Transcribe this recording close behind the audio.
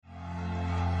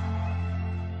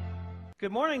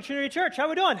Good morning, Trinity Church. How are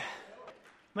we doing?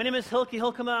 My name is Hilke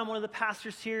Hilkema. I'm one of the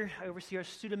pastors here. I oversee our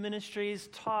student ministries.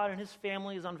 Todd and his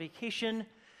family is on vacation.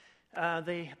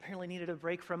 They apparently needed a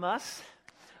break from us.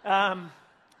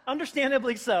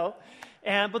 Understandably so.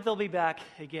 But they'll be back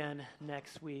again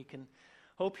next week. And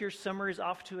hope your summer is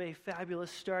off to a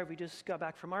fabulous start. We just got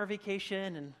back from our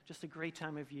vacation and just a great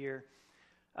time of year.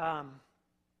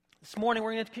 This morning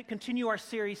we're going to continue our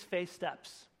series, Faith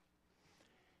Steps.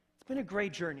 It's been a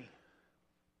great journey.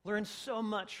 Learned so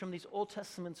much from these Old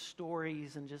Testament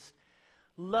stories and just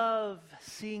love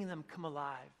seeing them come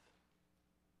alive.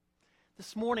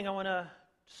 This morning, I want to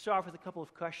start off with a couple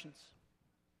of questions.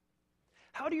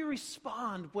 How do you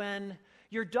respond when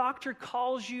your doctor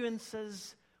calls you and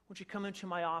says, "Would you come into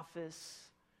my office?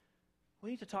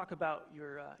 We need to talk about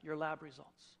your lab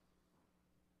results."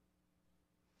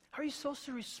 How are you supposed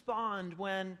to respond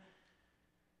when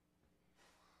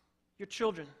your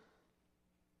children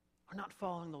are not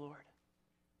following the Lord,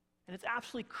 and it's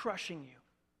absolutely crushing you?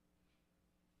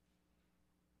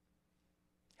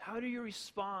 How do you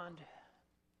respond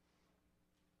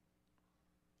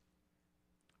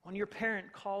when your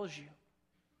parent calls you,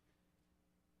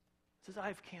 says, "I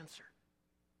have cancer"?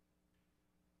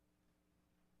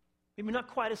 Maybe not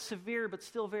quite as severe, but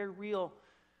still very real.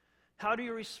 How do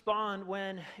you respond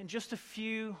when in just a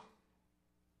few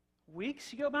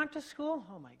weeks you go back to school?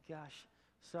 Oh my gosh,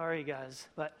 sorry guys,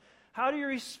 but how do you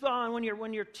respond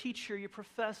when your teacher, your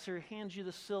professor hands you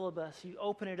the syllabus, you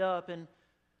open it up and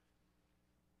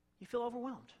you feel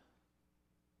overwhelmed?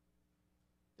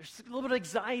 There's a little bit of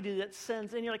anxiety that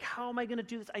sends in. You're like, how am I going to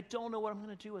do this? I don't know what I'm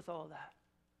going to do with all of that.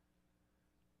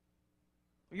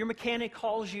 Or your mechanic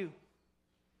calls you,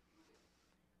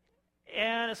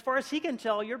 and as far as he can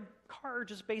tell, your car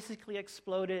just basically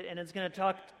exploded, and it's going to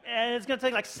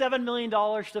take like $7 million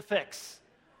to fix.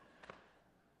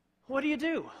 What do you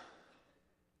do?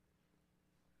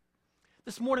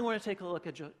 This morning, we're going to take a look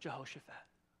at Jehoshaphat.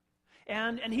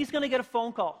 And he's going to get a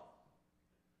phone call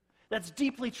that's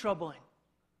deeply troubling,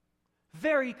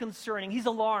 very concerning. He's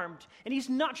alarmed, and he's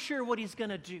not sure what he's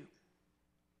going to do.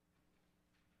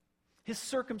 His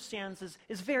circumstances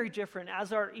is very different,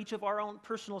 as are each of our own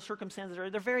personal circumstances.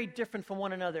 They're very different from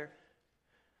one another.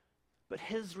 But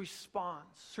his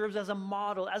response serves as a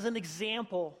model, as an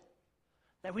example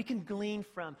that we can glean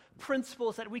from,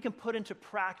 principles that we can put into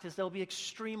practice that will be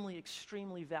extremely,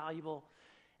 extremely valuable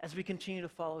as we continue to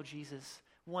follow Jesus,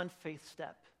 one faith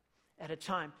step at a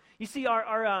time. You see,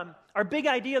 our big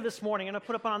idea this morning, and I'll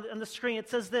put up on the screen, it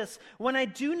says this: when I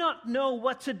do not know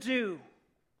what to do,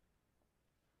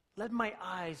 let my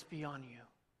eyes be on you.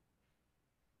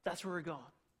 That's where we're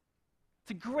going. It's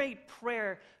a great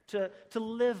prayer to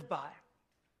live by.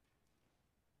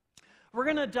 We're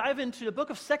going to dive into the book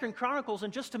of 2 Chronicles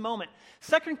in just a moment.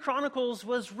 2 Chronicles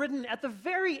was written at the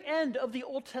very end of the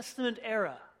Old Testament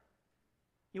era.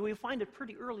 We find it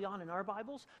pretty early on in our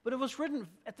Bibles, but it was written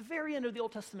at the very end of the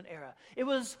Old Testament era. It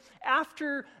was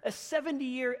after a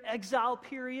 70-year exile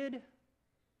period,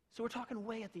 so we're talking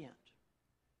way at the end.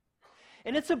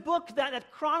 And it's a book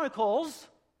that chronicles,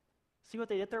 see what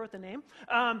they did there with the name?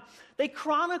 They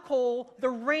chronicle the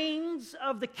reigns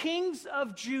of the kings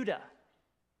of Judah.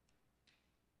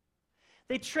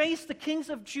 They trace the kings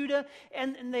of Judah,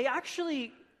 and they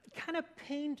actually kind of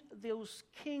paint those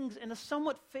kings in a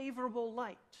somewhat favorable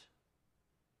light.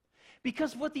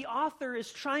 Because what the author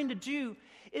is trying to do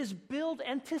is build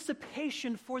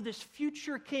anticipation for this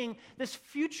future king, this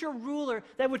future ruler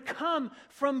that would come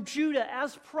from Judah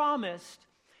as promised,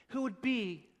 who would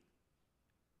be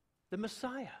the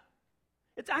Messiah.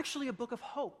 It's actually a book of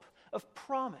hope, of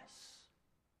promise.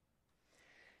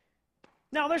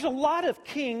 Now, there's a lot of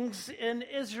kings in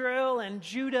Israel and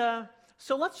Judah,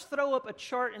 so let's throw up a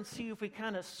chart and see if we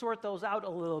kind of sort those out a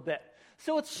little bit.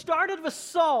 So it started with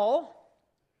Saul,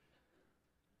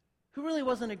 who really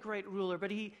wasn't a great ruler, but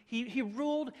he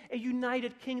ruled a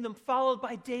united kingdom, followed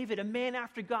by David, a man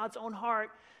after God's own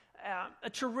heart, a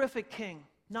terrific king,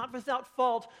 not without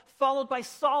fault, followed by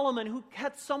Solomon, who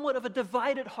had somewhat of a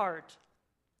divided heart.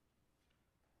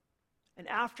 And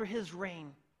after his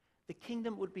reign, the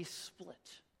kingdom would be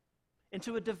split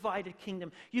into a divided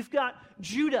kingdom. You've got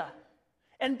Judah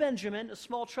and Benjamin, a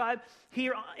small tribe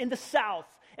here in the south.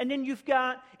 And then you've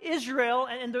got Israel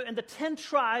and the 10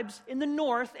 tribes in the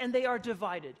north, and they are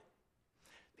divided.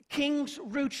 Kings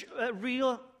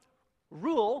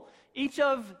rule each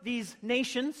of these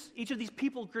nations, each of these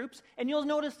people groups, and you'll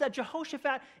notice that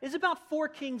Jehoshaphat is about 4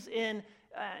 kings in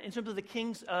terms of the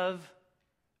kings of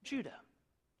Judah.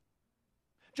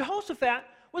 Jehoshaphat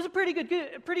was a pretty good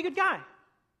guy.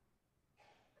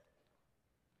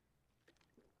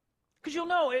 Because you'll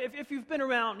know, if you've been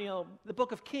around, the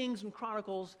book of Kings and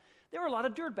Chronicles, there were a lot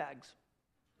of dirtbags.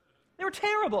 They were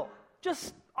terrible,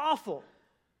 just awful.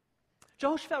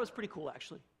 Jehoshaphat was pretty cool,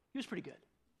 actually. He was pretty good.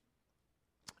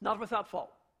 Not without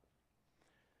fault.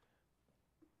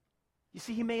 You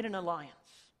see, he made an alliance.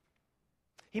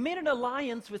 He made an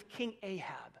alliance with King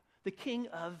Ahab, the king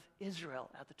of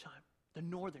Israel at the time, the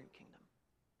northern kingdom.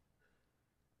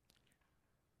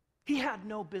 He had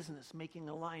no business making an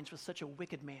alliance with such a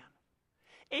wicked man.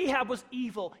 Ahab was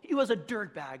evil. He was a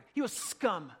dirtbag. He was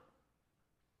scum.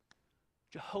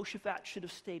 Jehoshaphat should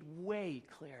have stayed way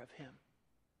clear of him.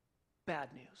 Bad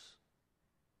news.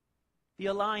 The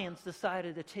alliance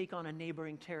decided to take on a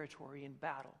neighboring territory in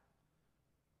battle.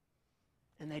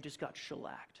 And they just got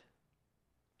shellacked.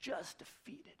 Just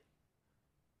defeated.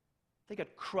 They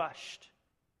got crushed.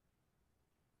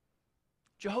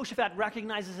 Jehoshaphat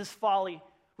recognizes his folly,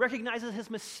 recognizes his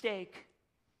mistake,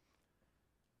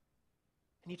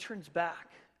 and he turns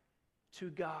back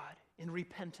to God in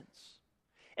repentance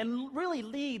and really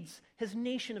leads his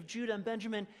nation of Judah and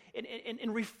Benjamin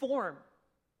in reform,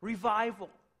 revival.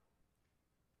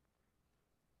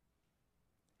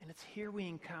 And it's here we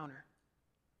encounter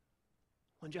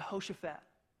when Jehoshaphat,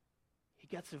 he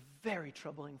gets a very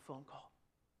troubling phone call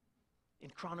in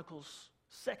Chronicles,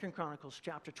 2 Chronicles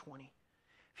chapter 20.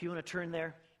 If you want to turn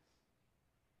there.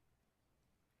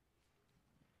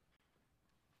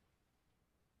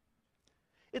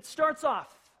 It starts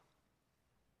off,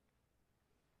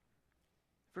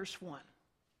 verse 1.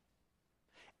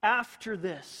 After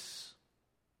this,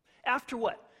 after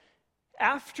what?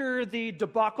 After the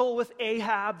debacle with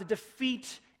Ahab, the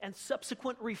defeat and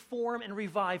subsequent reform and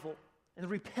revival and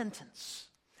repentance.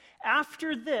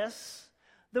 After this,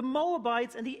 the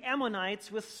Moabites and the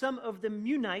Ammonites with some of the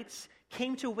Meunites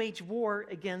came to wage war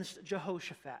against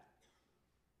Jehoshaphat.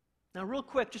 Now, real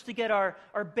quick, just to get our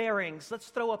bearings, let's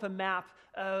throw up a map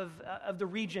of the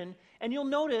region. And you'll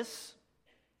notice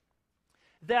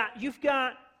that you've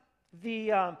got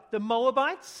the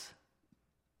Moabites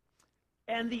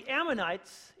and the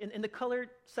Ammonites in the colored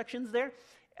sections there.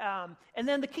 And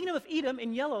then the kingdom of Edom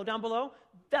in yellow down below,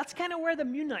 that's kind of where the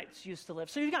Meunites used to live.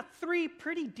 So you've got three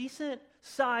pretty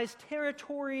decent-sized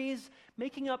territories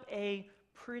making up a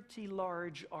pretty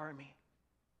large army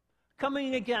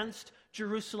coming against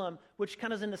Jerusalem, which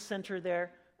kind of is in the center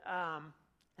there,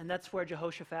 and that's where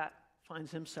Jehoshaphat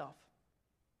finds himself.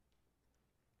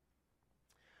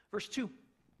 Verse 2.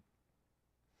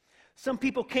 Some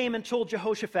people came and told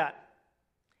Jehoshaphat,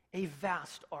 a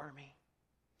vast army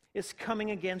is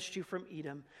coming against you from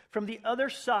Edom, from the other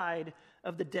side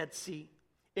of the Dead Sea.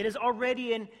 It is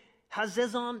already in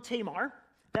Hazezon Tamar,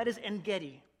 that is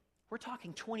En-Gedi. We're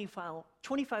talking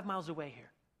 25 miles away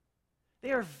here.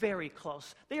 They are very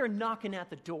close. They are knocking at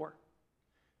the door.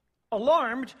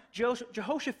 Alarmed,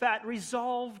 Jehoshaphat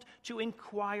resolved to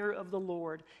inquire of the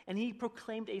Lord, and he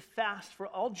proclaimed a fast for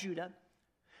all Judah.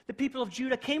 The people of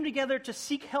Judah came together to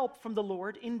seek help from the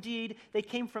Lord. Indeed, they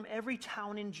came from every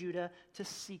town in Judah to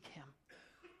seek him.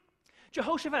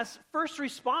 Jehoshaphat's first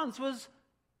response was,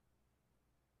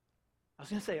 I was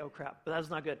going to say, oh crap, but that was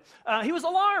not good. He was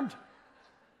alarmed.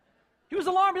 He was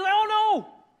alarmed. He's like, oh no.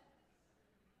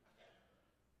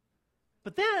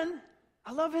 But then,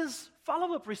 I love his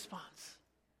follow-up response.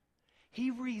 He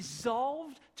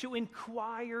resolved to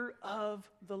inquire of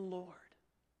the Lord.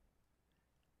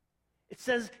 It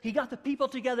says he got the people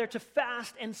together to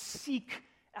fast and seek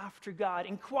after God,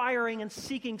 inquiring and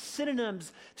seeking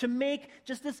synonyms to make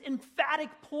just this emphatic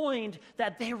point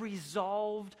that they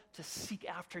resolved to seek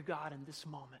after God in this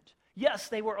moment. Yes,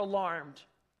 they were alarmed,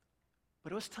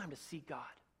 but it was time to seek God.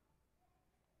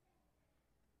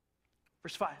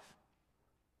 Verse 5.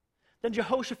 Then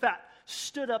Jehoshaphat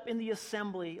stood up in the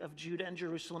assembly of Judah and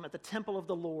Jerusalem at the temple of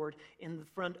the Lord in the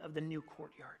front of the new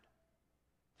courtyard.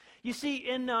 You see,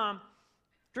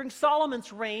 during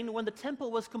Solomon's reign, when the temple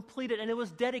was completed and it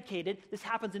was dedicated, this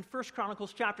happens in 1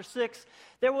 Chronicles chapter 6,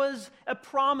 there was a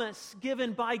promise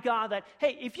given by God that,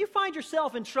 hey, if you find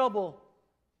yourself in trouble,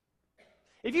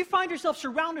 if you find yourself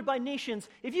surrounded by nations,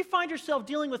 if you find yourself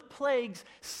dealing with plagues,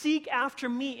 seek after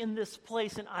me in this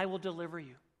place and I will deliver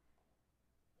you.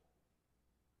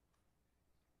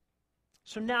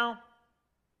 So now,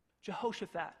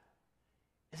 Jehoshaphat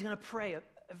is going to pray a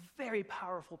very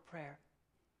powerful prayer.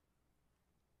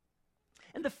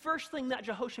 And the first thing that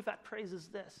Jehoshaphat prays is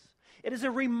this. It is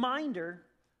a reminder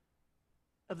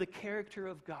of the character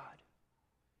of God.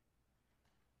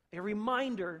 A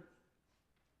reminder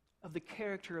of the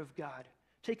character of God.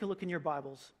 Take a look in your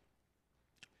Bibles.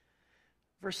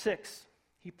 Verse 6,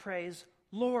 he prays,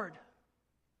 Lord,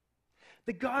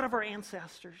 the God of our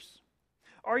ancestors,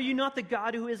 Are you not the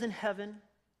God who is in heaven?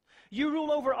 You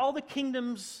rule over all the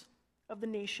kingdoms of the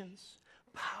nations.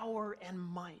 Power and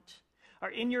might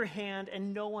are in your hand,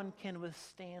 and no one can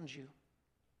withstand you.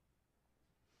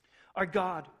 Our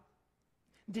God,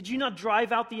 did you not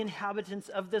drive out the inhabitants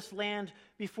of this land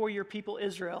before your people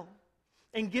Israel,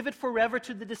 and give it forever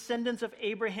to the descendants of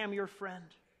Abraham your friend?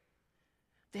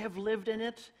 They have lived in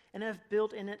it and have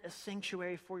built in it a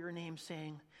sanctuary for your name,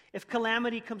 saying, if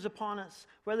calamity comes upon us,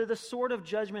 whether the sword of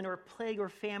judgment or plague or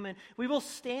famine, we will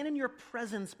stand in your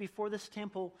presence before this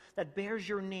temple that bears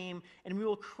your name, and we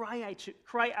will cry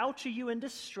out to you in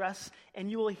distress,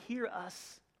 and you will hear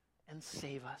us and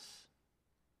save us.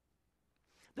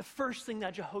 The first thing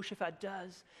that Jehoshaphat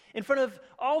does, in front of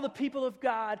all the people of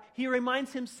God, he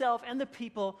reminds himself and the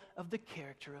people of the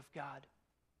character of God,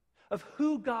 of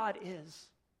who God is.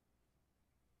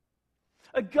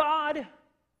 A God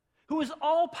who is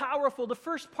all-powerful. The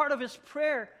first part of his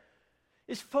prayer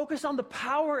is focused on the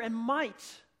power and might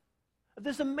of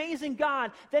this amazing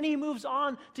God. Then he moves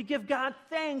on to give God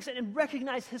thanks and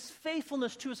recognize his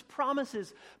faithfulness to his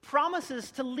promises.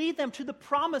 Promises to lead them to the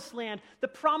promised land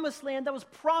that was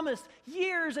promised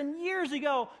years and years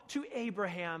ago to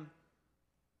Abraham.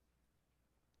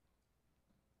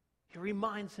 He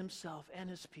reminds himself and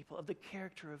his people of the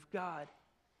character of God.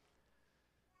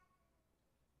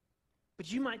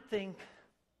 But you might think,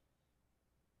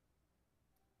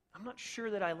 I'm not sure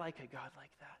that I like a God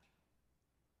like that.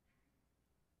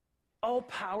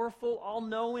 All-powerful,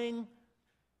 all-knowing,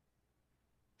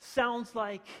 sounds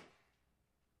like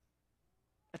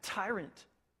a tyrant.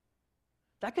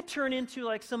 That could turn into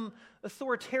like some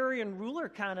authoritarian ruler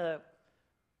kind of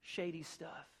shady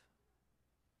stuff.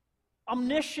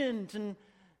 Omniscient, and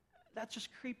that's just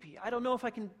creepy. I don't know if I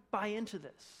can buy into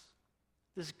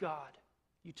this God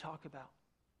you talk about.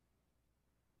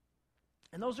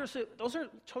 And those are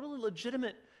totally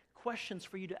legitimate questions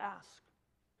for you to ask.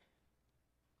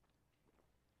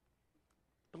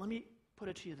 But let me put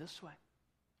it to you this way.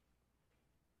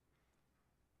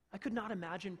 I could not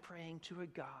imagine praying to a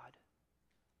God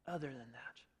other than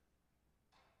that.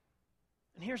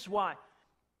 And here's why.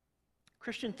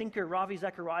 Christian thinker Ravi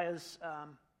Zacharias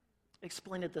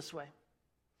explained it this way.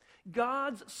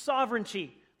 God's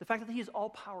sovereignty, the fact that he is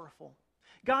all-powerful,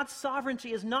 God's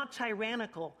sovereignty is not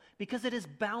tyrannical because it is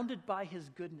bounded by his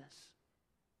goodness.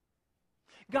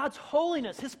 God's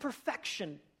holiness, his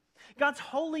perfection, God's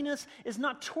holiness is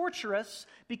not torturous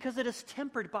because it is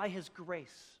tempered by his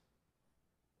grace.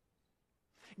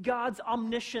 God's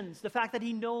omniscience, the fact that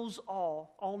he knows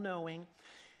all-knowing,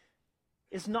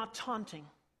 is not taunting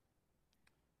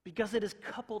because it is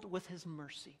coupled with his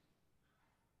mercy.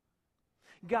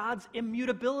 God's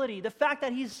immutability, the fact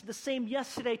that he's the same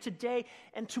yesterday, today,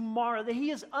 and tomorrow, that he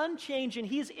is unchanging,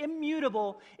 he is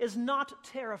immutable, is not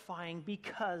terrifying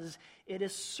because it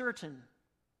is certain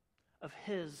of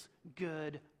his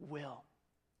good will.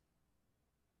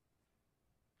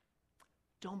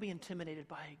 Don't be intimidated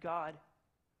by a God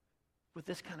with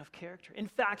this kind of character. In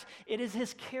fact, it is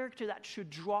his character that should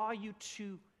draw you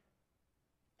to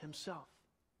himself.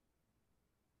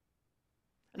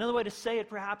 Another way to say it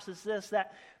perhaps is this,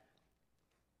 that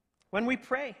when we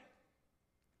pray,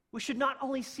 we should not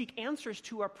only seek answers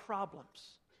to our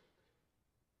problems,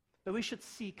 but we should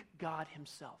seek God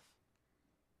himself.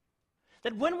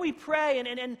 That when we pray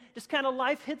and just kind of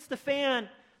life hits the fan,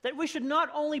 that we should not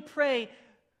only pray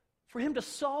for him to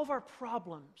solve our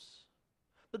problems,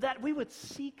 but that we would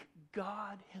seek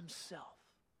God himself,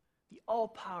 the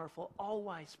all-powerful,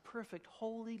 all-wise, perfect,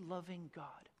 holy, loving God.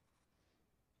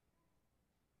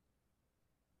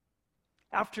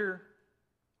 After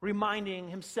reminding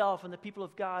himself and the people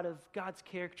of God of God's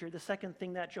character, the second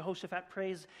thing that Jehoshaphat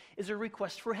prays is a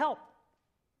request for help.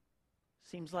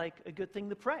 Seems like a good thing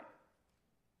to pray.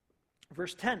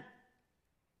 Verse 10.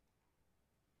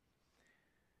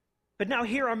 But now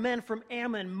here are men from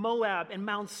Ammon, Moab, and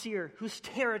Mount Seir, whose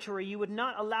territory you would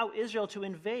not allow Israel to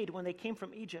invade when they came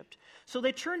from Egypt. So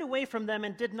they turned away from them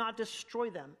and did not destroy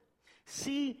them.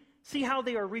 See how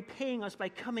they are repaying us by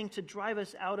coming to drive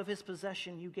us out of his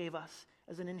possession you gave us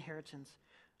as an inheritance.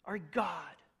 Our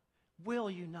God, will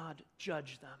you not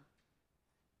judge them?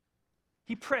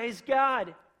 He prays,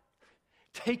 God,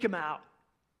 take them out.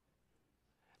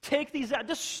 Take these out.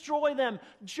 Destroy them.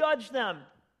 Judge them.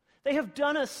 They have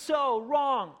done us so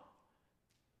wrong.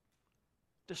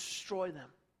 Destroy them.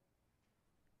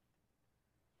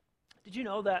 Did you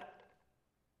know that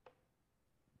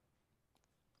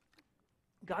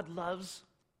God loves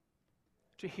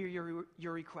to hear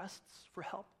your requests for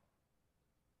help?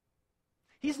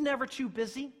 He's never too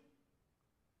busy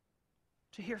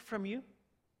to hear from you.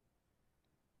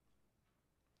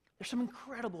 There's some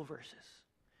incredible verses.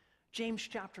 James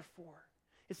chapter 4.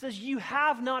 It says, you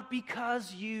have not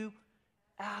because you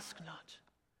ask not.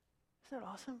 Isn't that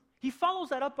awesome? He follows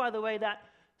that up, by the way, that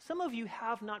some of you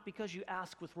have not because you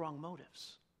ask with wrong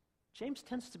motives. James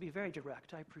tends to be very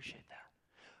direct. I appreciate that.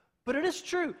 But it is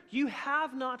true. You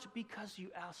have not because you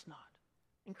ask not.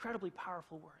 Incredibly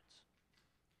powerful words.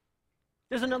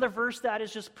 There's another verse that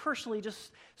is just personally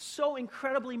just so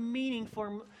incredibly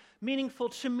meaningful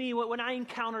to me when I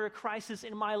encounter a crisis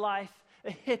in my life,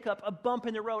 a hiccup, a bump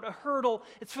in the road, a hurdle.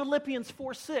 It's Philippians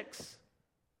 4:6.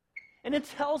 And it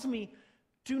tells me,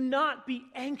 do not be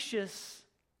anxious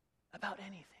about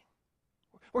anything.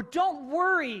 Or don't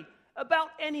worry about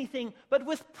anything, but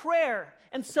with prayer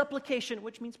and supplication,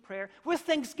 which means prayer, with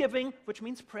thanksgiving, which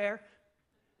means prayer,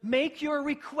 make your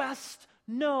request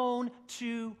known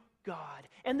to God.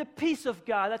 And the peace of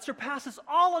God that surpasses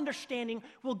all understanding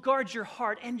will guard your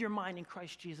heart and your mind in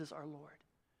Christ Jesus our Lord.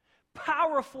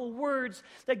 Powerful words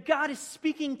that God is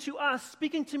speaking to us,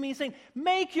 speaking to me, saying,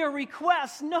 make your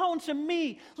requests known to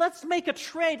me. Let's make a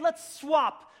trade. Let's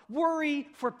swap worry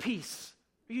for peace.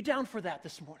 Are you down for that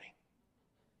this morning?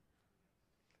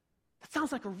 That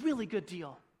sounds like a really good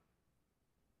deal.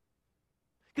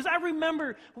 Because I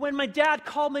remember when my dad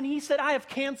called me and he said, I have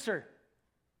cancer.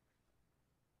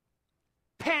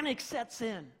 Panic sets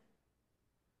in.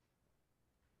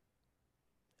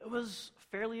 It was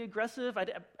fairly aggressive.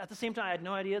 At the same time, I had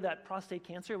no idea that prostate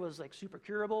cancer was like super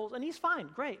curable. And he's fine,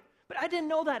 great. But I didn't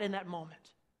know that in that moment.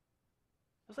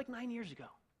 It was like 9 years ago.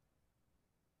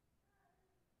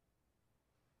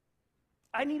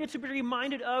 I needed to be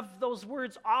reminded of those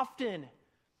words often.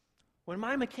 When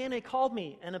my mechanic called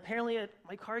me, and apparently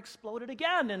my car exploded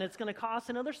again, and it's going to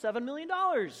cost another $7 million.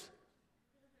 And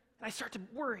I start to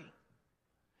worry.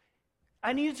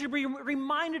 I needed to be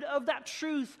reminded of that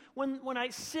truth when I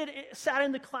sat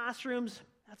in the classrooms.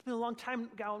 That's been a long time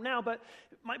ago now, but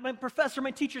my professor, my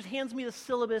teacher hands me the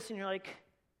syllabus, and you're like,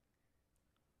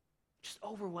 just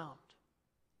overwhelmed.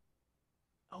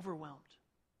 Overwhelmed.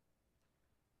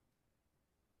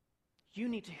 You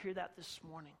need to hear that this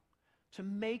morning. To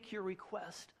make your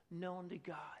request known to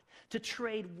God. To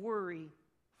trade worry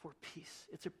for peace.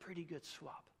 It's a pretty good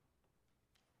swap.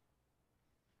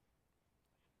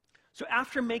 So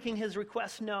after making his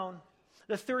request known,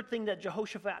 the third thing that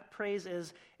Jehoshaphat prays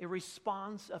is a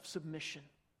response of submission.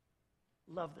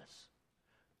 Love this.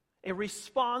 A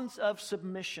response of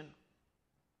submission.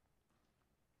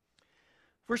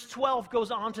 Verse 12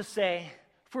 goes on to say,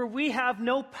 for we have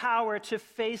no power to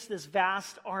face this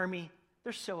vast army.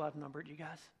 They're so outnumbered, you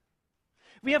guys.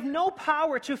 We have no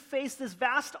power to face this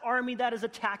vast army that is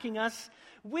attacking us.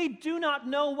 We do not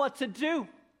know what to do,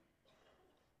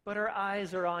 but our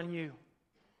eyes are on you.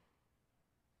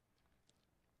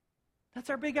 That's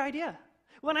our big idea.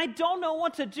 When I don't know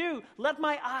what to do, let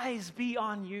my eyes be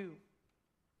on you.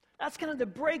 That's kind of the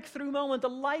breakthrough moment, the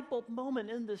light bulb moment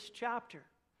in this chapter.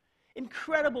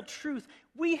 Incredible truth.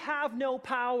 We have no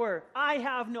power. I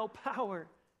have no power.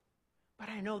 But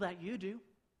I know that you do.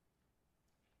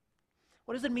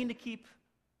 What does it mean to keep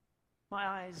my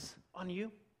eyes on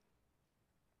you?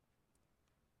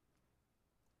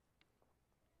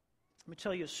 Let me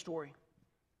tell you a story.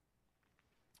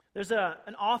 There's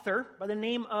an author by the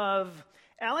name of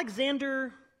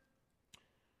Alexander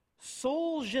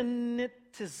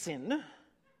Solzhenitsyn.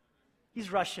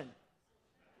 He's Russian.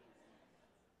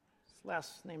 His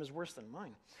last name is worse than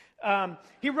mine.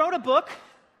 He wrote a book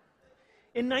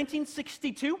in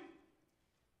 1962,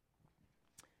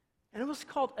 and it was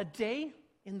called A Day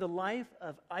in the Life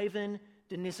of Ivan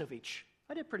Denisovich.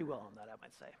 I did pretty well on that, I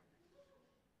might say.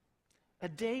 A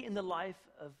Day in the Life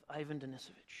of Ivan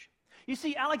Denisovich. You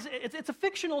see, it's a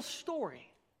fictional story.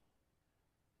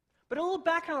 But a little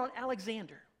background on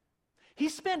Alexander. He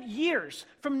spent years,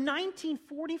 from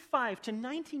 1945 to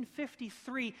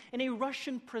 1953, in a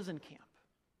Russian prison camp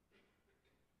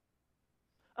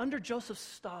under Joseph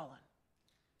Stalin.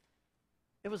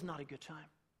 It was not a good time.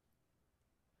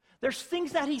 There's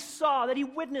things that he saw, that he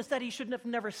witnessed, that he should have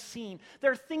never seen.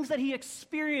 There are things that he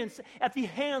experienced at the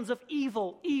hands of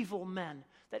evil, evil men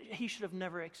that he should have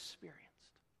never experienced.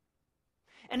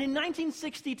 And in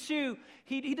 1962,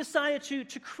 he decided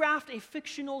to craft a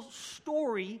fictional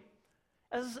story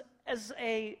as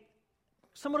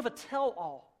somewhat of a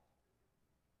tell-all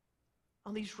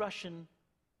on these Russian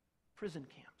prison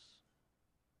camps.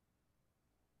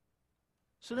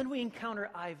 So then we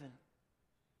encounter Ivan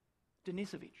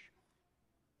Denisovich.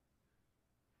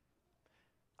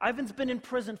 Ivan's been in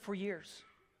prison for years,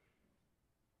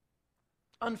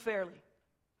 unfairly.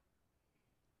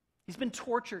 He's been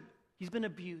tortured. He's been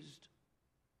abused.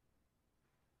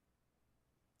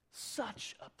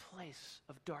 such a place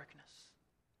of darkness.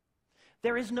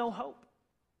 There is no hope.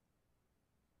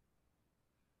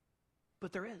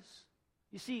 But there is.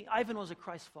 You see, Ivan was a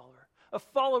Christ follower, a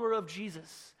follower of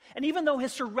Jesus. And even though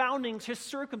his surroundings, his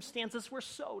circumstances were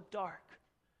so dark,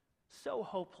 so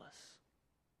hopeless,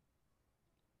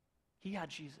 he had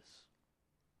Jesus.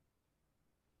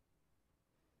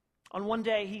 On one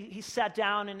day, he sat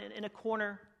down in a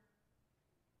corner.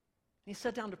 He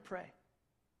sat down to pray.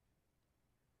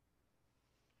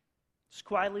 Just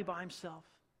quietly by himself.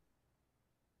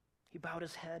 He bowed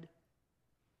his head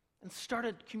and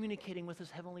started communicating with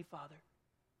his Heavenly Father.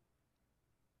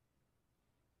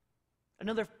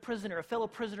 Another prisoner, a fellow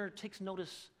prisoner, takes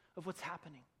notice of what's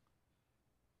happening.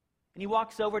 And he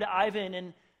walks over to Ivan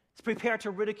and is prepared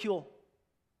to ridicule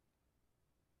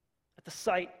at the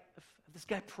sight of this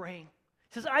guy praying.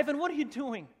 He says, "Ivan, what are you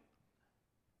doing?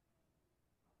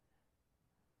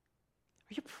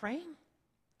 Are you praying?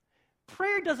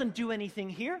 Prayer doesn't do anything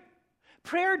here.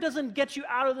 Prayer doesn't get you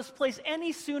out of this place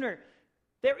any sooner.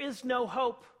 There is no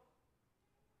hope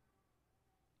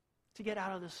to get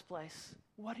out of this place.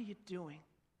 What are you doing?"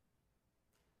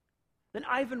 Then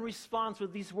Ivan responds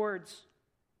with these words.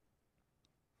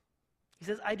 He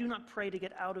says, "I do not pray to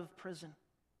get out of prison,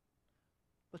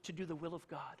 but to do the will of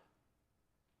God.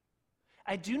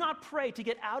 I do not pray to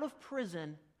get out of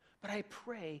prison, but I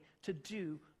pray to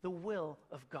do the will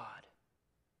of God."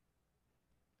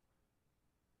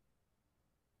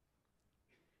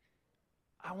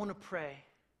 I want to pray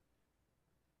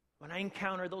when I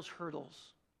encounter those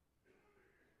hurdles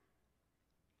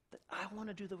that I want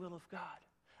to do the will of God.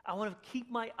 I want to keep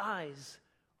my eyes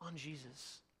on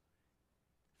Jesus.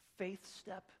 Faith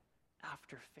step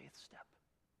after faith step.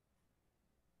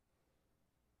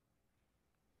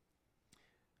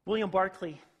 William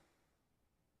Barclay,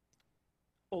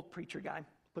 old preacher guy,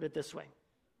 put it this way.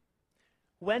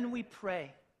 When we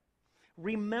pray,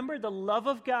 remember the love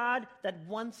of God that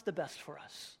wants the best for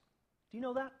us. Do you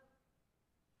know that?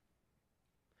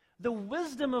 The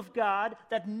wisdom of God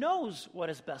that knows what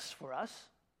is best for us,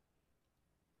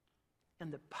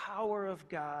 and the power of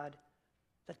God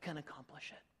that can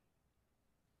accomplish it.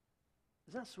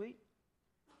 Isn't that sweet?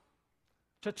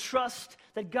 To trust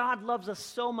that God loves us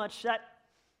so much that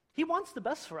He wants the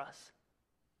best for us.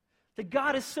 That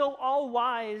God is so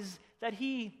all-wise that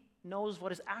He knows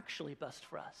what is actually best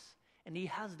for us. And He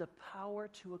has the power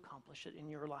to accomplish it in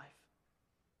your life.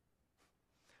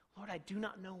 Lord, I do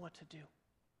not know what to do.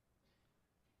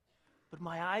 But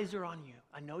my eyes are on you.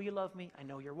 I know you love me. I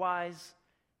know you're wise.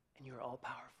 And you're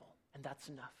all-powerful. And that's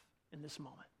enough in this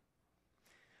moment.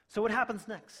 So what happens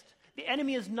next? The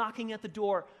enemy is knocking at the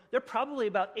door. They're probably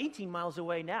about 18 miles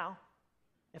away now.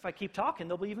 If I keep talking,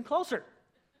 they'll be even closer.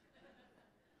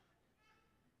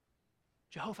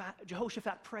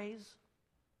 Jehoshaphat prays,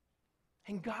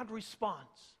 and God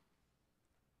responds.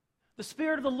 The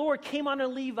Spirit of the Lord came on a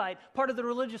Levite, part of the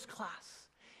religious class.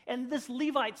 And this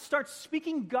Levite starts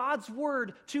speaking God's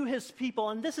word to his people.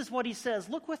 And this is what he says.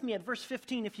 Look with me at verse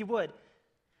 15, if you would.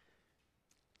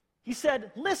 He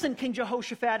said, "Listen, King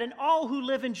Jehoshaphat, and all who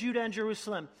live in Judah and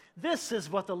Jerusalem. This is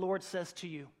what the Lord says to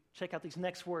you." Check out these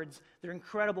next words. They're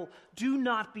incredible. "Do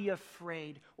not be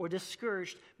afraid or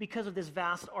discouraged because of this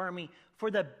vast army, for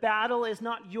the battle is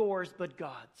not yours, but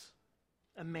God's."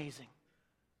 Amazing.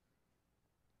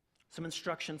 Some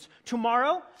instructions.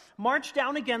 "Tomorrow, march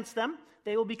down against them.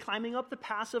 They will be climbing up the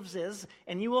pass of Ziz,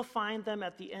 and you will find them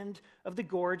at the end of the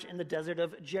gorge in the desert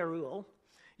of Jeruel.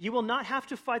 You will not have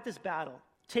to fight this battle.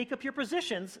 Take up your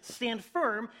positions, stand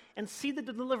firm, and see the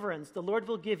deliverance the Lord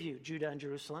will give you, Judah and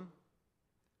Jerusalem."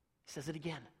 He says it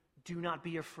again. Do not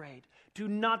be afraid. Do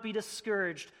not be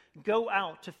discouraged. Go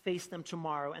out to face them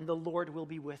tomorrow, and the Lord will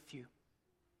be with you.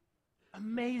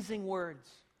 Amazing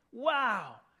words.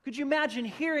 Wow. Could you imagine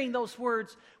hearing those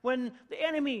words when the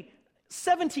enemy,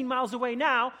 17 miles away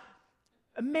now?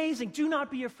 Amazing. Do not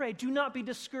be afraid. Do not be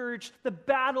discouraged. The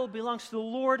battle belongs to the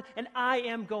Lord, and I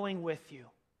am going with you.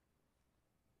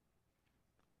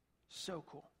 So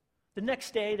cool. The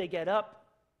next day, they get up.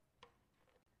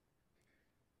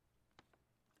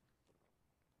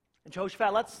 And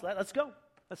Jehoshaphat, let's go.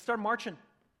 Let's start marching.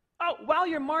 Oh, while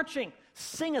you're marching,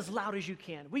 sing as loud as you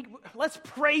can. Let's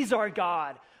praise our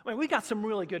God. I mean, we got some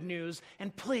really good news.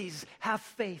 And please, have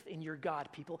faith in your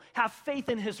God, people. Have faith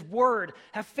in His word.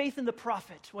 Have faith in the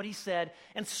prophet, what he said,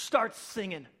 and start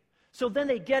singing. So then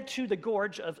they get to the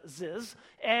gorge of Ziz,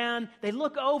 and they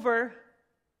look over.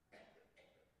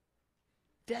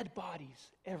 Dead bodies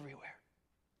everywhere.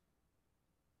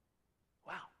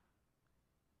 Wow.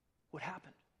 What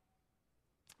happened?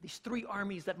 These three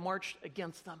armies that marched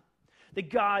against them. That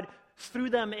God threw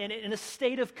them in a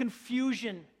state of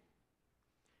confusion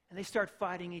And they start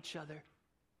fighting each other.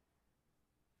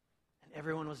 And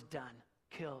everyone was done,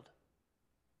 killed.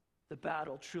 The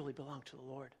battle truly belonged to the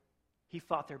Lord. He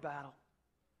fought their battle.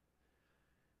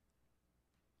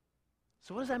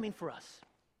 So what does that mean for us?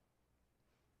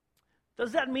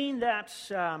 Does that mean that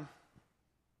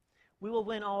we will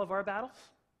win all of our battles?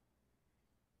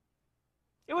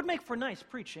 It would make for nice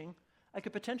preaching. I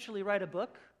could potentially write a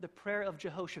book, The Prayer of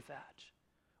Jehoshaphat,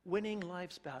 Winning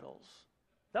Life's Battles.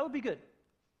 That would be good.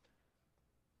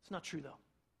 It's not true, though.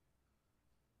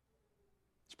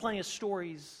 There's plenty of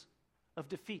stories of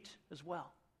defeat as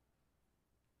well.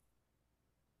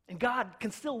 And God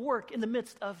can still work in the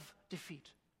midst of defeat,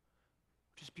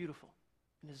 which is beautiful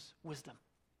in His wisdom.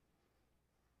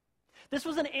 This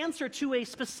was an answer to a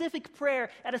specific prayer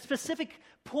at a specific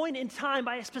point in time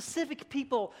by a specific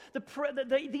people.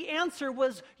 The answer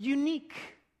was unique.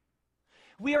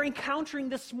 We are encountering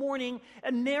this morning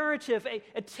a narrative,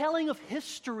 a telling of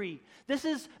history. This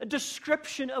is a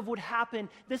description of what happened.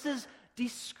 This is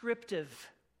descriptive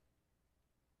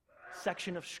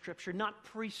section of Scripture, not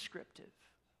prescriptive.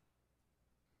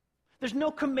 There's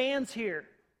no commands here.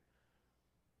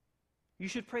 You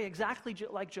should pray exactly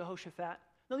like Jehoshaphat.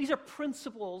 No, these are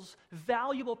principles,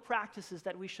 valuable practices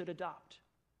that we should adopt,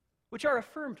 which are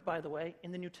affirmed, by the way,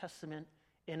 in the New Testament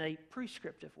in a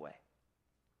prescriptive way.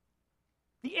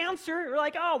 The answer, you're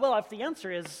like, oh, well, if the answer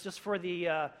is just for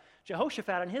the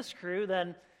Jehoshaphat and his crew,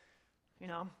 then,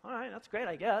 all right, that's great,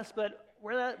 I guess, but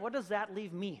what does that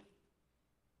leave me?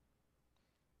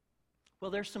 Well,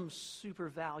 there's some super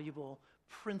valuable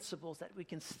principles that we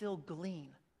can still glean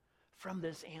from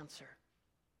this answer.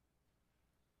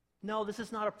 No, this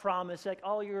is not a promise, like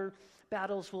all your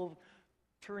battles will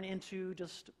turn into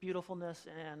just beautifulness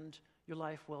and your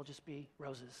life will just be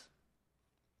roses.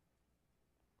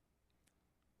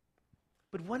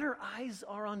 But when our eyes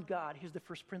are on God, here's the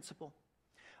first principle.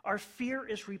 Our fear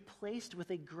is replaced with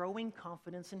a growing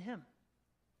confidence in Him.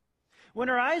 When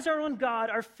our eyes are on God,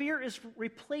 our fear is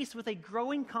replaced with a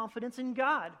growing confidence in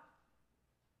God.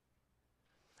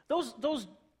 Those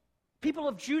people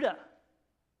of Judah,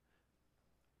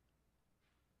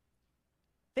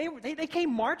 they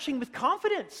came marching with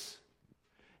confidence.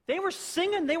 They were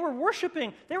singing, they were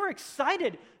worshiping, they were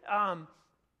excited.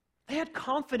 They had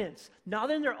confidence,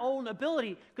 not in their own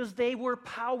ability, because they were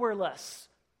powerless,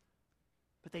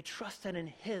 but they trusted in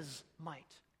His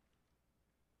might.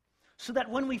 So that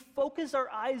when we focus our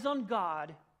eyes on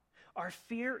God, our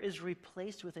fear is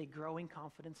replaced with a growing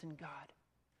confidence in God.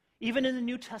 Even in the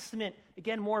New Testament,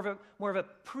 again, more of a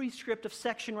prescriptive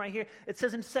section right here, it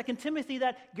says in 2 Timothy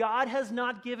that God has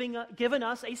not given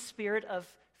us a spirit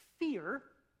of fear,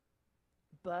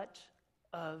 but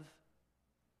of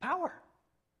power.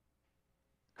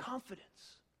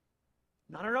 Confidence.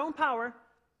 Not our own power,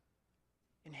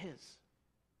 in His.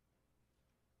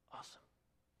 Awesome.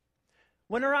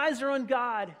 When our eyes are on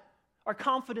God, our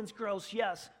confidence grows,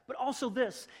 yes, but also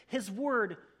this, His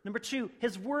Word. Number 2,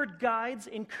 His Word guides,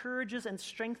 encourages, and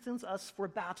strengthens us for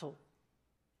battle.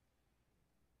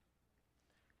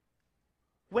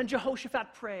 When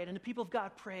Jehoshaphat prayed and the people of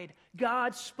God prayed,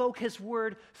 God spoke His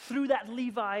Word through that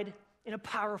Levite in a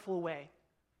powerful way.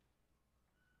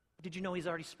 Did you know He's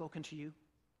already spoken to you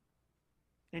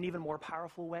in an even more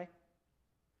powerful way?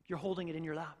 You're holding it in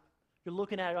your lap. You're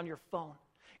looking at it on your phone.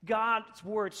 God's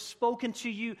word spoken to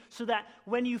you so that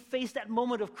when you face that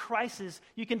moment of crisis,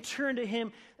 you can turn to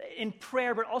Him in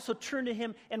prayer, but also turn to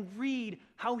Him and read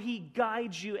how He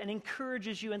guides you and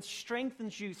encourages you and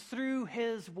strengthens you through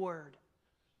His word.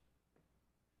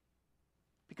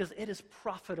 Because it is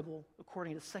profitable,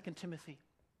 according to 2 Timothy,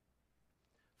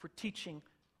 for teaching,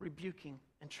 rebuking,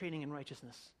 and training in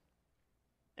righteousness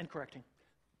and correcting.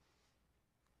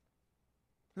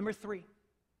 Number 3,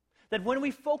 that when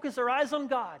we focus our eyes on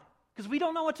God, because we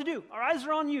don't know what to do, our eyes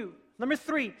are on you. Number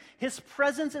 3, His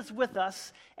presence is with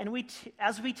us, and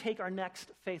as we take our next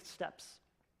faith steps.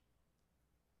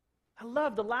 I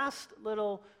love the last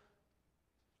little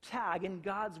tag in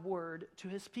God's word to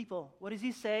His people. What does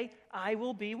He say? I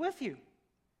will be with you.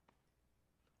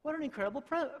 What an incredible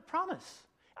promise.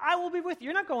 I will be with you.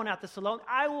 You're not going at this alone.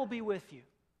 I will be with you.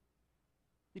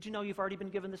 Did you know you've already been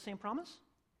given the same promise?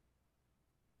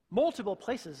 Multiple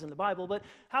places in the Bible, but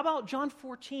how about John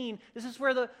 14? This is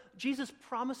where Jesus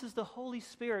promises the Holy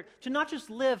Spirit to not just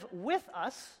live with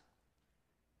us,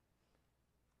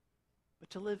 but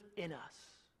to live in us.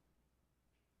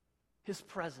 His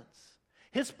presence.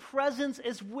 His presence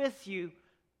is with you.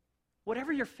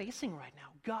 Whatever you're facing right now,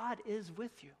 God is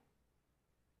with you.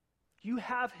 You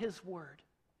have His word.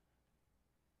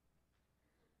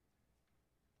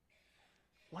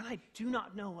 When I do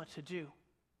not know what to do,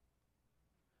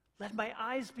 Let my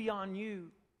eyes be on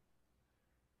you.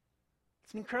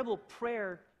 It's an incredible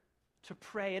prayer to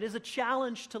pray. It is a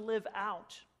challenge to live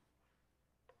out.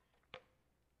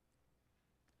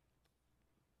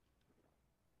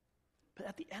 But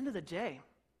at the end of the day,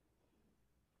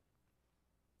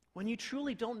 when you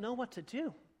truly don't know what to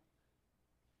do,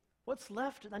 what's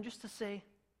left than just to say,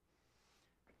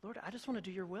 Lord, I just want to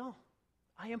do your will.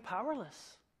 I am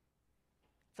powerless.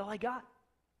 That's all I got.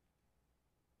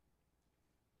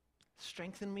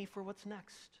 Strengthen me for what's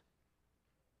next.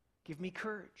 Give me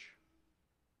courage.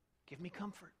 Give me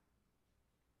comfort.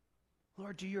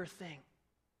 Lord, do your thing.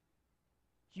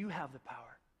 You have the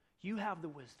power. You have the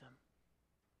wisdom.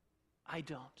 I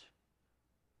don't.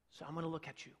 So I'm going to look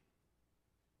at you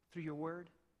through your word,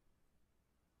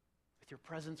 with your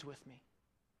presence with me,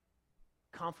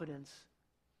 confidence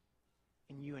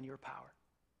in you and your power.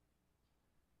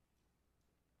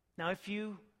 Now, if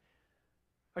you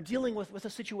are dealing with a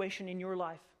situation in your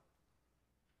life,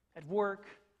 at work,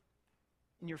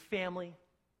 in your family,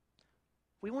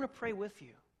 we want to pray with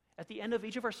you. At the end of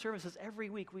each of our services, every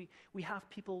week, we have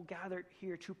people gathered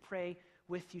here to pray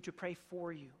with you, to pray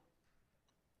for you.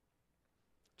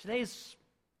 Today is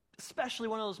especially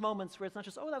one of those moments where it's not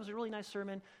just, oh, that was a really nice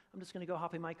sermon, I'm just going to go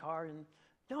hop in my car. And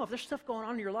no, if there's stuff going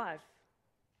on in your life,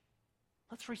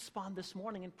 let's respond this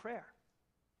morning in prayer.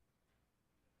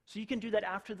 So you can do that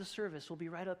after the service. We'll be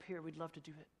right up here. We'd love to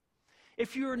do it.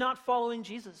 If you're not following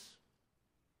Jesus,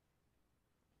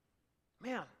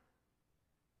 man,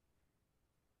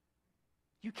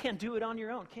 you can't do it on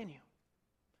your own, can you?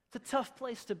 It's a tough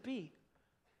place to be.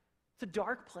 It's a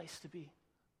dark place to be.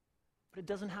 But it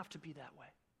doesn't have to be that way.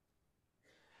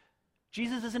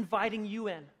 Jesus is inviting you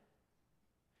in.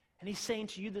 And he's saying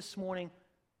to you this morning,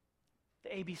 the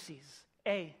ABCs.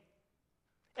 A,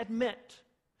 admit.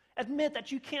 Admit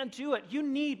that you can't do it. You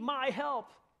need my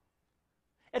help.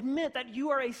 Admit that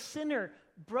you are a sinner,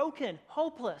 broken,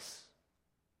 hopeless.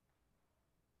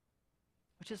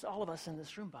 Which is all of us in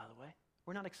this room, by the way.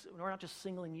 We're not just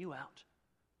singling you out.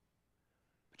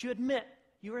 But you admit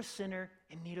you're a sinner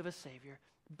in need of a Savior.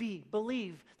 B,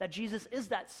 believe that Jesus is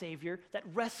that Savior, that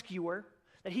rescuer,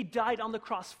 that he died on the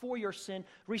cross for your sin,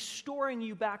 restoring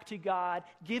you back to God,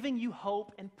 giving you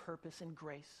hope and purpose and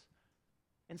grace.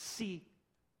 And C,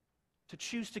 to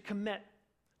choose to commit,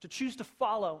 to choose to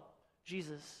follow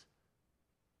Jesus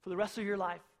for the rest of your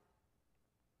life.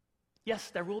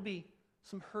 Yes, there will be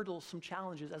some hurdles, some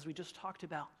challenges, as we just talked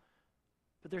about.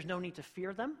 But there's no need to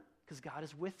fear them because God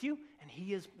is with you and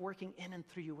he is working in and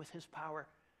through you with his power.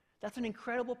 That's an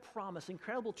incredible promise,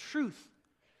 incredible truth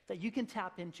that you can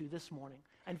tap into this morning.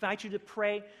 I invite you to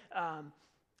pray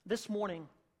this morning,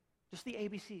 just the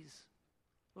ABCs.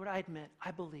 Lord, I admit,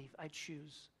 I believe, I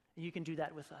choose. And you can do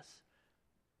that with us.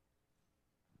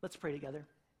 Let's pray together.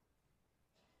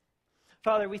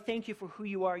 Father, we thank you for who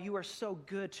you are. You are so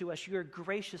good to us. You are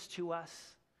gracious to us.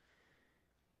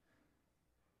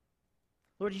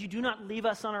 Lord, you do not leave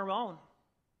us on our own.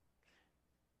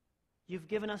 You've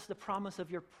given us the promise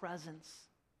of your presence.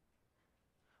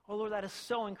 Oh, Lord, that is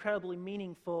so incredibly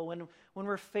meaningful when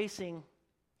we're facing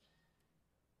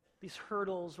these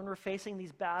hurdles, when we're facing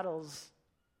these battles,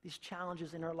 these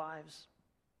challenges in our lives.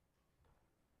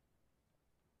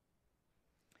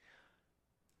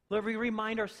 Lord, we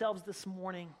remind ourselves this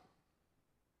morning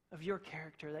of your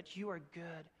character, that you are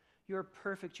good, you are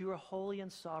perfect, you are holy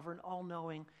and sovereign,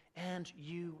 all-knowing, and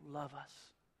you love us.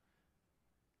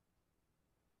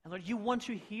 And Lord, you want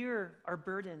to hear our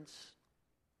burdens.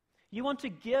 You want to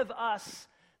give us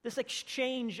this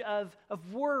exchange of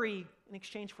worry in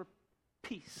exchange for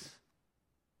peace.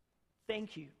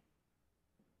 Thank you.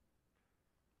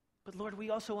 But Lord, we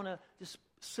also want to just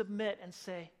submit and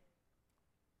say,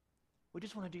 we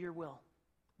just want to do your will,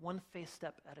 one faith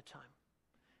step at a time.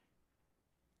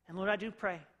 And Lord, I do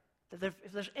pray that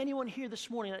if there's anyone here this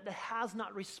morning that has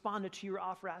not responded to your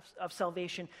offer of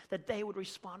salvation, that they would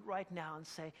respond right now and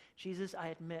say, Jesus, I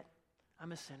admit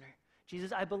I'm a sinner.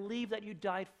 Jesus, I believe that you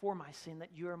died for my sin, that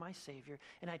you are my Savior,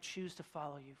 and I choose to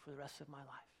follow you for the rest of my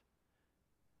life.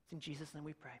 It's in Jesus' name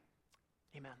we pray.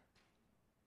 Amen.